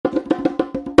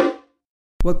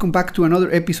Welcome back to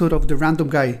another episode of The Random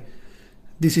Guy.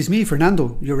 This is me,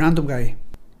 Fernando, your random guy.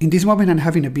 In this moment, I'm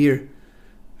having a beer,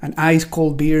 an ice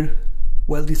cold beer,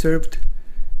 well deserved,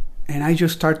 and I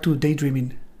just start to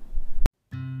daydreaming.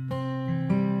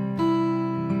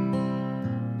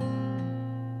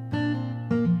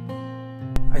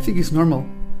 I think it's normal,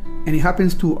 and it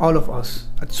happens to all of us.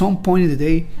 At some point in the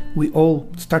day, we all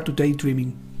start to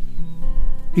daydreaming.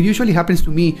 It usually happens to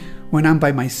me when I'm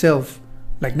by myself,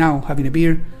 like now, having a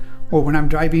beer, or when I'm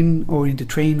driving, or in the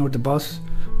train or the bus.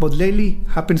 But lately,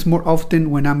 happens more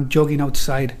often when I'm jogging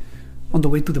outside on the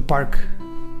way to the park.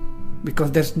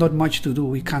 Because there's not much to do.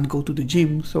 We can't go to the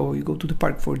gym, so you go to the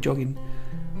park for jogging.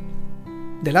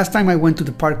 The last time I went to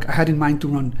the park, I had in mind to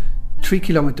run 3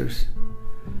 kilometers.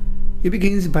 It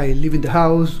begins by leaving the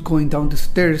house, going down the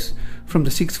stairs from the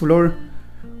 6th floor,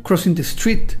 crossing the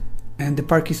street, and the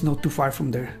park is not too far from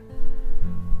there.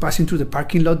 Passing through the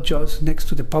parking lot just next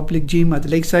to the public gym at the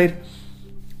lakeside,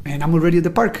 and I'm already at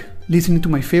the park, listening to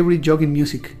my favorite jogging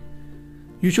music.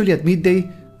 Usually at midday,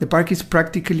 the park is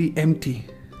practically empty,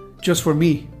 just for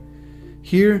me.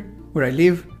 Here, where I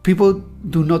live, people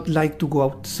do not like to go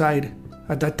outside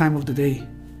at that time of the day.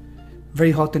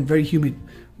 Very hot and very humid,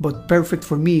 but perfect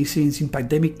for me since in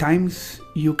pandemic times,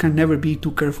 you can never be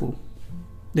too careful.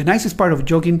 The nicest part of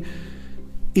jogging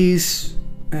is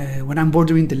when I'm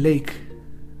bordering the lake.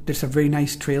 There's a very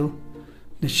nice trail,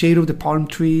 the shade of the palm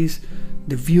trees,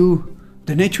 the view.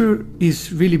 The nature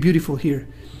is really beautiful here,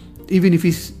 even if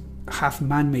it's half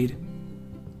man-made.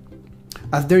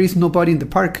 As there is nobody in the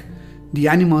park, the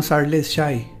animals are less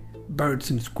shy.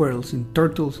 Birds and squirrels and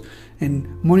turtles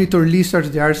and monitor lizards,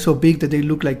 they are so big that they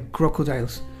look like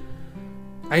crocodiles.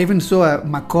 I even saw a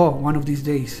macaw one of these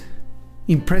days.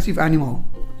 Impressive animal.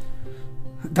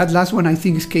 That last one I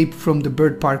think escaped from the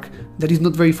bird park that is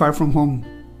not very far from home.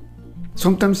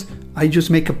 Sometimes I just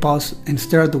make a pause and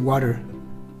stare at the water,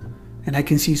 and I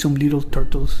can see some little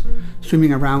turtles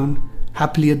swimming around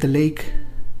happily at the lake.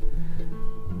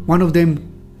 One of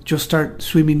them just starts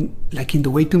swimming like in the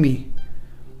way to me.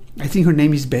 I think her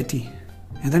name is Betty.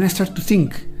 And then I start to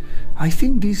think, I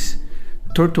think this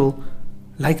turtle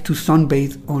like to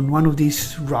sunbathe on one of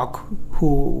these rocks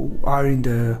who are in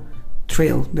the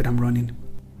trail that I'm running.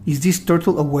 Is this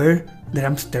turtle aware that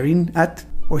I'm staring at?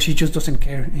 Or she just doesn't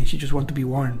care and she just wants to be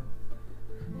warm?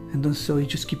 And then so he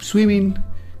just keeps swimming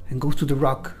and goes to the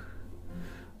rock.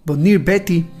 But near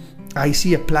Betty, I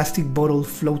see a plastic bottle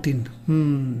floating.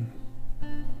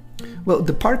 Well,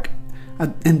 the park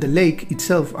and the lake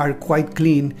itself are quite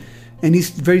clean, and it's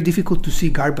very difficult to see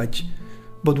garbage.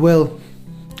 But well,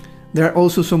 there are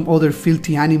also some other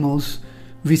filthy animals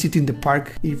visiting the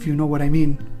park, if you know what I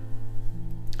mean.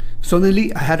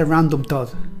 Suddenly, I had a random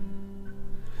thought.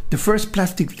 The first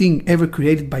plastic thing ever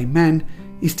created by man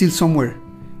is still somewhere.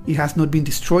 It has not been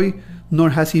destroyed, nor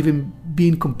has even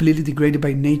been completely degraded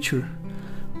by nature.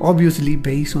 Obviously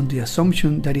based on the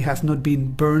assumption that it has not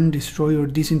been burned, destroyed, or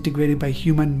disintegrated by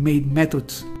human-made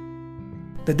methods.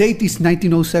 The date is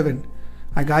 1907.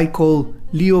 A guy called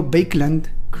Leo Baekeland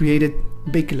created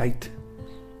Bakelite,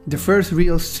 the first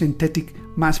real synthetic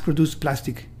mass-produced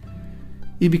plastic.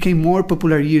 It became more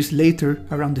popular years later,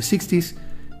 around the 60s,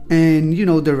 and you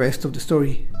know the rest of the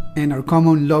story, and our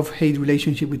common love-hate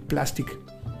relationship with plastic.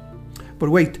 But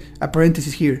wait, a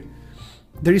parenthesis here.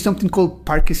 There is something called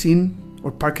Parkesin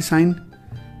or Parkesine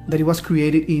that it was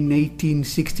created in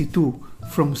 1862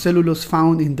 from cellulose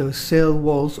found in the cell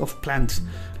walls of plants.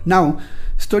 Now,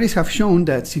 studies have shown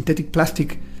that synthetic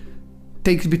plastic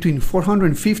takes between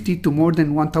 450 to more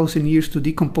than 1,000 years to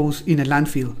decompose in a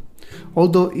landfill,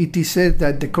 although it is said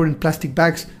that the current plastic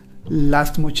bags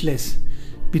last much less,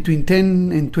 between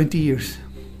 10 and 20 years.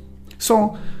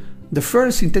 So, the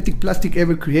first synthetic plastic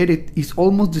ever created is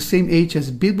almost the same age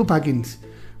as Bilbo Baggins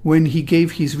when he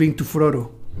gave his ring to Frodo.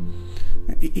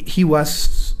 He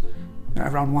was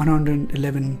around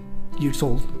 111 years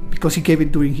old because he gave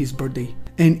it during his birthday.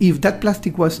 And if that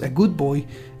plastic was a good boy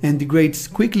and degrades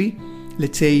quickly,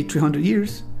 let's say 300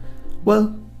 years,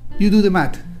 well, you do the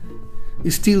math.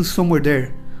 It's still somewhere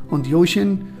there, on the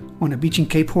ocean, on a beach in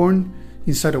Cape Horn,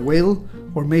 inside a whale,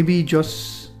 or maybe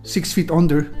just 6 feet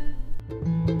under.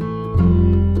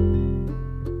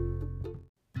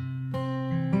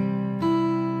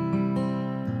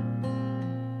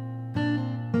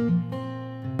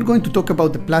 We're going to talk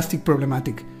about the plastic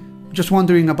problematic. Just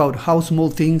wondering about how small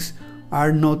things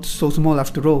are not so small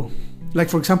after all. Like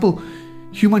for example,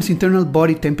 humans' internal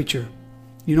body temperature.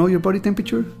 You know your body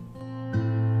temperature?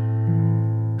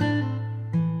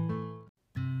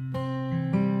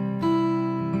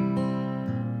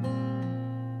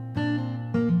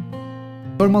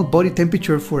 Normal body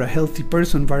temperature for a healthy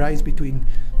person varies between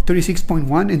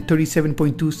 36.1 and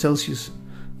 37.2 Celsius.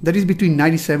 That is between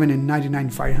 97 and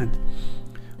 99 Fahrenheit.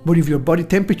 But if your body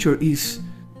temperature is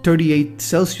 38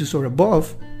 Celsius or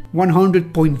above,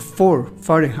 100.4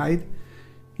 Fahrenheit,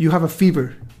 you have a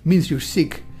fever, means you're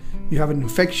sick, you have an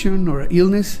infection or an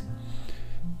illness,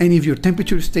 and if your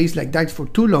temperature stays like that for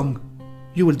too long,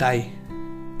 you will die.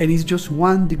 And it's just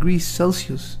 1 degree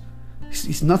Celsius.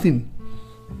 It's nothing.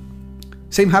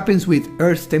 Same happens with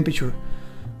Earth's temperature.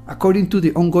 According to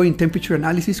the ongoing temperature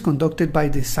analysis conducted by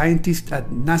the scientists at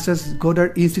NASA's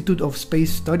Goddard Institute of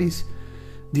Space Studies,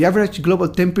 the average global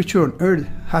temperature on Earth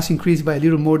has increased by a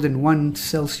little more than 1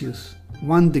 Celsius,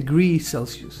 1 degree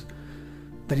Celsius,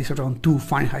 that is around 2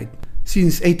 Fahrenheit,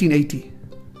 since 1880,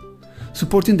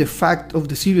 supporting the fact of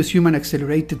the serious human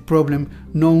accelerated problem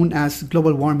known as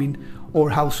global warming, or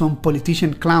how some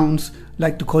politician clowns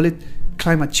like to call it,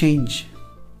 climate change.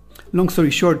 Long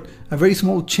story short, a very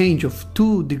small change of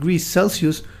 2 degrees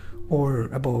Celsius or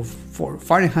above 4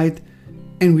 Fahrenheit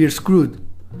and we're screwed.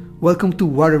 Welcome to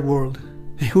Waterworld.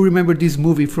 Who remember this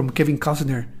movie from Kevin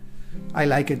Costner? I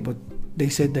like it, but they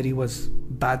said that it was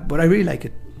bad, but I really like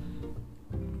it.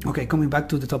 Okay, coming back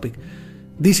to the topic.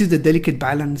 This is the delicate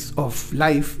balance of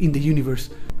life in the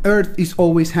universe. Earth is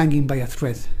always hanging by a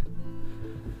thread.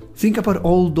 Think about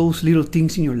all those little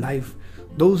things in your life,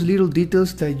 those little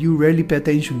details that you rarely pay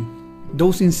attention.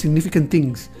 Those insignificant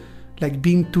things, like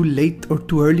being too late or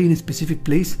too early in a specific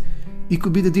place, it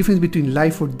could be the difference between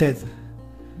life or death.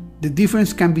 The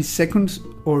difference can be seconds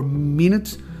or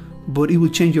minutes, but it will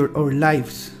change our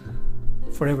lives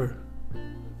forever.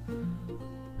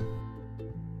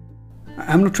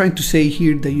 I'm not trying to say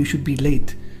here that you should be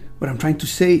late. What I'm trying to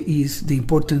say is the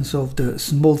importance of the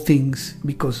small things,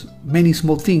 because many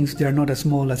small things, they are not as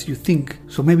small as you think.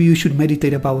 So maybe you should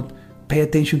meditate about pay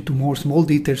attention to more small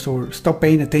details or stop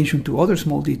paying attention to other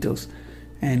small details,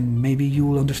 and maybe you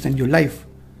will understand your life,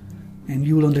 and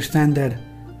you will understand that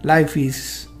life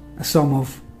is a sum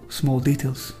of small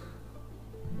details.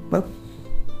 Well,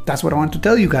 that's what I want to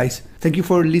tell you guys. Thank you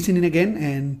for listening again,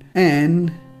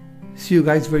 and see you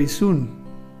guys very soon.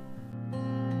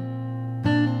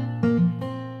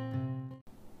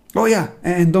 Oh yeah,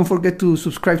 and don't forget to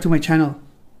subscribe to my channel.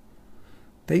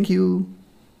 Thank you.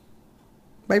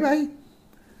 Bye bye.